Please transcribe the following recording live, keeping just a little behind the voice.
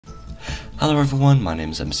Hello everyone, my name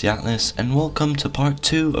is MC Atlas and welcome to part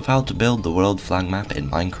 2 of how to build the world flag map in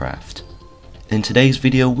Minecraft. In today's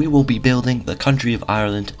video we will be building the country of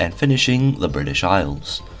Ireland and finishing the British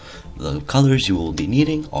Isles. The colours you will be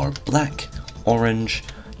needing are black, orange,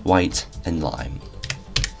 white and lime.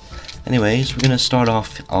 Anyways, we're going to start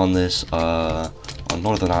off on this, on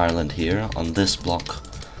Northern Ireland here, on this block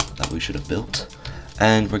that we should have built.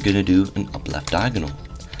 And we're going to do an up left diagonal.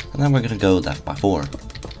 And then we're going to go left by 4.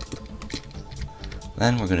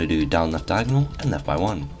 Then we're going to do down left diagonal and left by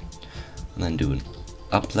 1. And then do an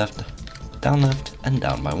up left, and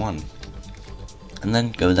down by 1. And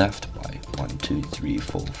then go left by 1, 2, 3,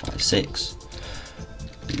 4, 5, 6.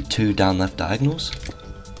 Do 2 down left diagonals.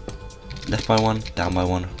 Left by 1, down by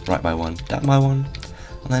 1, right by 1, down by 1.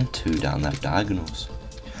 And then 2 down left diagonals.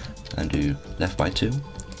 And do left by 2,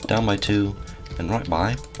 down by 2, and right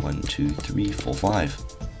by 1, 2, 3, 4, 5.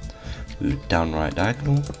 Do down right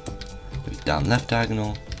diagonal. Down left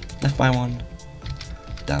diagonal, left by 1,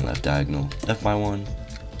 down left diagonal, left by 1,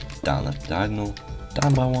 down left diagonal,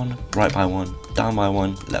 down by 1, right by 1, down by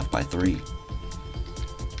 1, left by 3.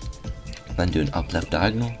 Then do an up left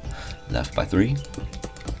diagonal, left by 3,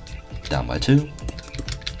 down by 2,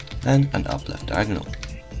 and an up left diagonal.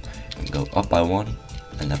 And go up by 1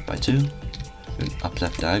 and left by 2, do an up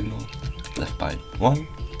left diagonal, left by 1,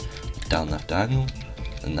 down left diagonal,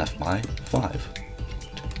 and left by 5.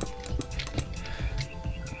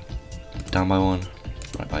 Down by 1,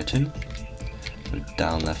 right by 2,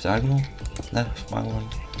 down left diagonal, left by 1,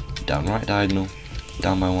 down right diagonal,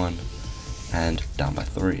 down by 1, and down by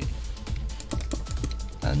 3.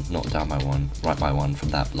 And not down by 1, right by 1 from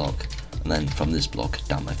that block, and then from this block,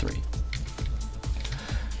 down by 3.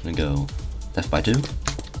 And go left by 2,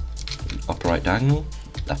 up right diagonal,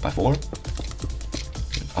 left by 4,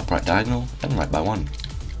 up right diagonal, and right by 1.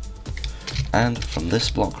 And from this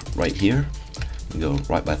block right here, go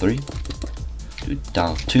right by 3, do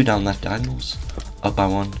 2 down left diagonals, up by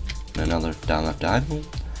 1, and another down left diagonal,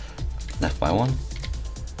 left by 1,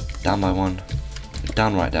 down by 1,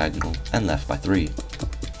 down right diagonal, and left by 3.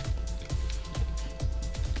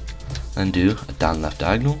 Then do a down left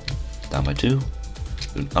diagonal, down by 2, do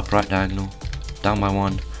an up right diagonal, down by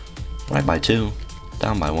 1, right by 2,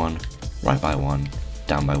 down by 1, right by 1,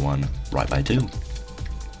 down by 1, right by 2.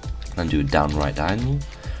 Then do a down right diagonal,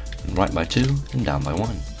 and right by 2, and down by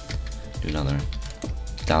 1. Do another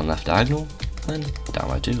down left diagonal, and down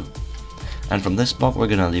by 2. And from this block we're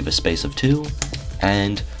going to leave a space of 2,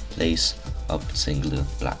 and place up singular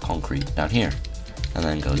black concrete down here. And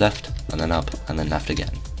then go left, and then up, and then left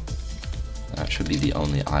again. That should be the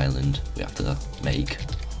only island we have to make.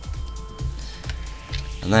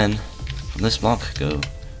 And then from this block go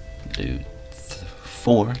do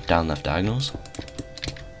 4 down left diagonals,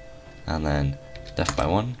 and then left by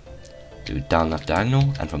 1, do down left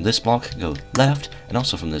diagonal, and from this block go left, and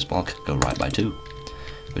also from this block go right by 2.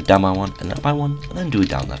 Go down by 1 and left by 1, and then do a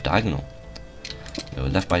down left diagonal. Go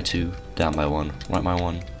left by 2, down by 1, right by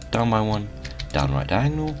 1, down by 1, down right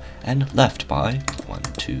diagonal, and left by 1,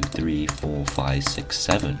 2, 3, 4, 5, 6,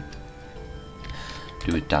 7.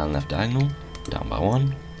 Do a down left diagonal, down by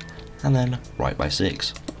 1, and then right by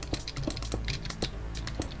 6.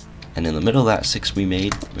 And in the middle of that 6 we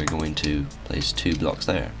made, we're going to place 2 blocks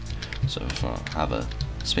there. So if I have a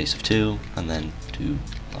space of 2, and then 2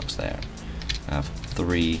 blocks there. I have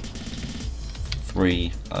 3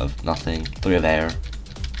 of nothing, 3 of air,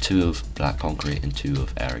 2 of black concrete, and 2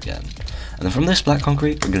 of air again. And then from this black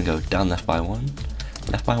concrete, we're going to go down left by 1,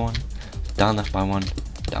 down left by 1,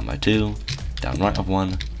 down by 2, down right of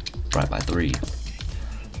 1, right by 3.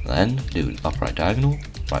 Then do an upright diagonal,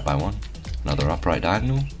 right by 1, another upright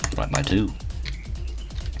diagonal, right by 2.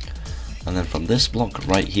 And then from this block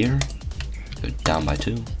right here, go down by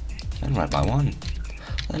 2, and right by 1.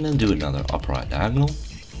 And then do another upright diagonal,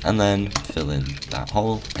 and then fill in that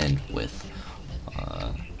hole and with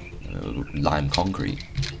lime concrete.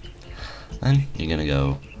 Then you're going to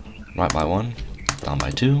go right by 1, down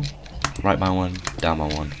by 2, right by 1, down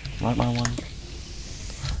by 1, right by 1.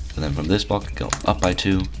 And then from this block, go up by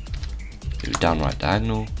 2, do down right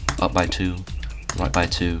diagonal, up by 2, right by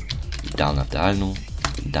 2, down left diagonal,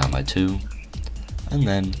 down by 2, and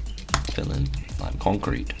then fill in lime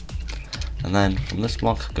concrete. And then from this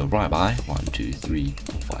block go right by 1, 2, 3,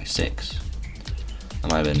 4, 5, 6.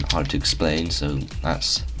 That might have been hard to explain, so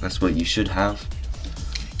that's what you should have.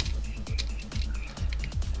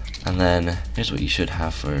 And then here's what you should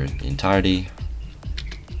have for the entirety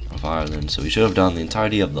of Ireland. So we should have done the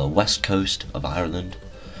entirety of the west coast of Ireland.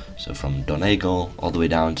 So from Donegal all the way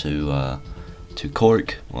down to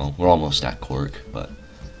Cork. Well, we're almost at Cork, but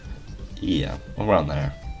yeah, around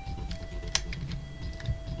there.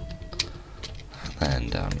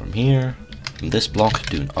 and down from here. From this block,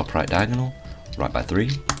 do an upright diagonal, right by 3,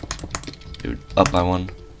 do up by 1,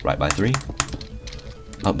 right by 3,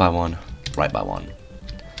 up by 1, right by 1.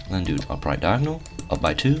 Then do an upright diagonal, up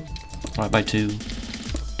by 2, right by 2,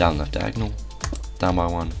 down left diagonal, down by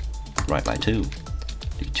 1, right by 2.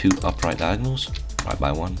 Do 2 upright diagonals, right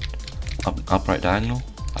by 1, upright diagonal,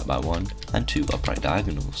 right by 1, and 2 upright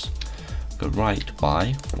diagonals. Go right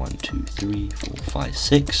by 1, 2, 3, 4, 5,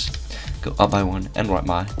 6. Go up by 1 and right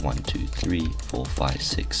by 1, 2, 3, 4, 5,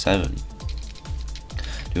 6, 7.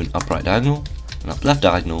 Do an upright diagonal, an up left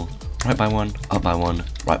diagonal, right by 1, up by 1,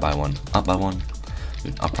 right by 1, up by 1. Do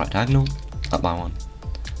an upright diagonal, up by 1,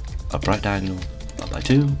 upright diagonal, up by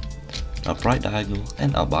 2, upright diagonal,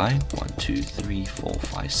 and up by 1, 2, 3, 4,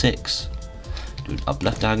 5, 6. Do an up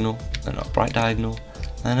left diagonal, an up right diagonal,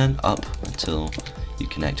 and then up until you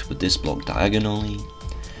connect with this block diagonally,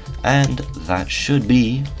 and that should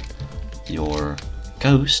be your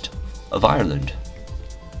coast of Ireland.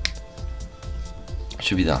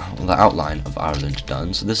 Should be the outline of Ireland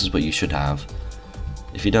done. So this is what you should have.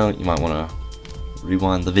 If you don't, you might want to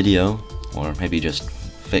rewind the video, or maybe just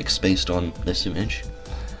fix based on this image.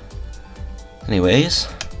 Anyways,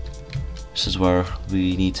 this is where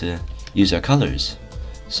we need to use our colors.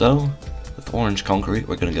 So with orange concrete,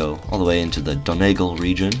 we're going to go all the way into the Donegal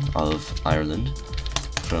region of Ireland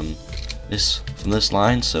from this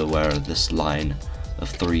line. So where this line of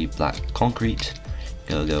 3 black concrete,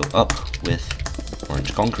 go up with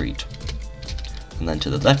orange concrete, and then to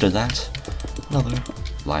the left of that, another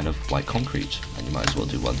line of white concrete, and you might as well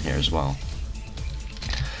do one here as well.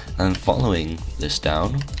 And following this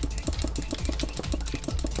down,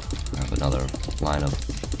 I have another line of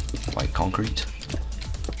white concrete,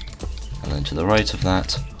 and then to the right of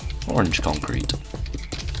that, orange concrete.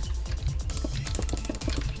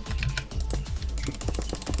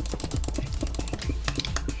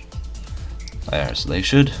 There, so they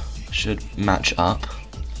should match up,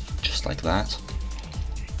 just like that.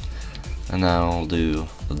 And now I'll do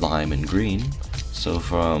the lime and green. So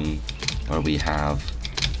from where we have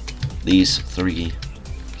these 3,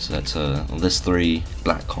 so that's this 3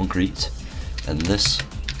 black concrete, and this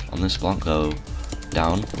on this block go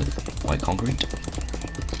down with white concrete.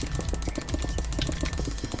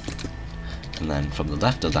 And then from the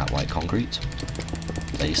left of that white concrete,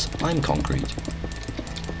 place lime concrete.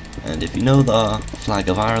 And if you know the flag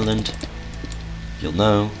of Ireland, you'll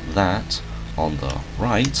know that on the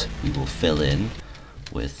right we will fill in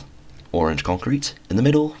with orange concrete, in the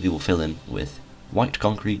middle we will fill in with white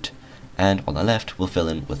concrete, and on the left we'll fill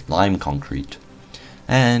in with lime concrete.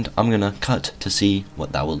 And I'm gonna cut to see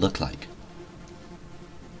what that will look like.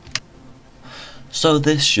 So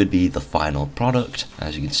this should be the final product.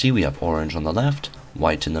 As you can see, we have orange on the left,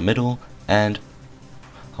 white in the middle, and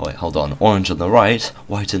orange on the right,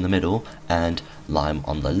 white in the middle, and lime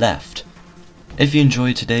on the left. If you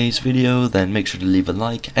enjoyed today's video, then make sure to leave a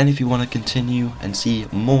like, and if you want to continue and see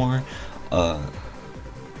more,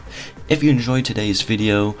 if you enjoyed today's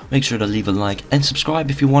video, make sure to leave a like and subscribe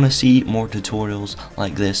if you want to see more tutorials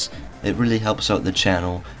like this. It really helps out the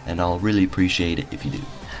channel, and I'll really appreciate it if you do.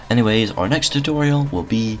 Anyways, our next tutorial will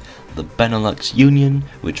be the Benelux Union,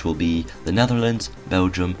 which will be the Netherlands,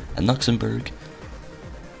 Belgium, and Luxembourg.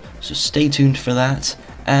 So stay tuned for that,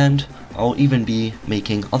 and I'll even be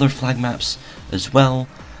making other flag maps as well,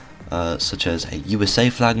 such as a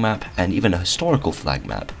USA flag map and even a historical flag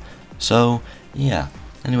map. So yeah,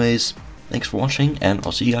 anyways, thanks for watching, and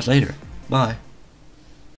I'll see you guys later. Bye.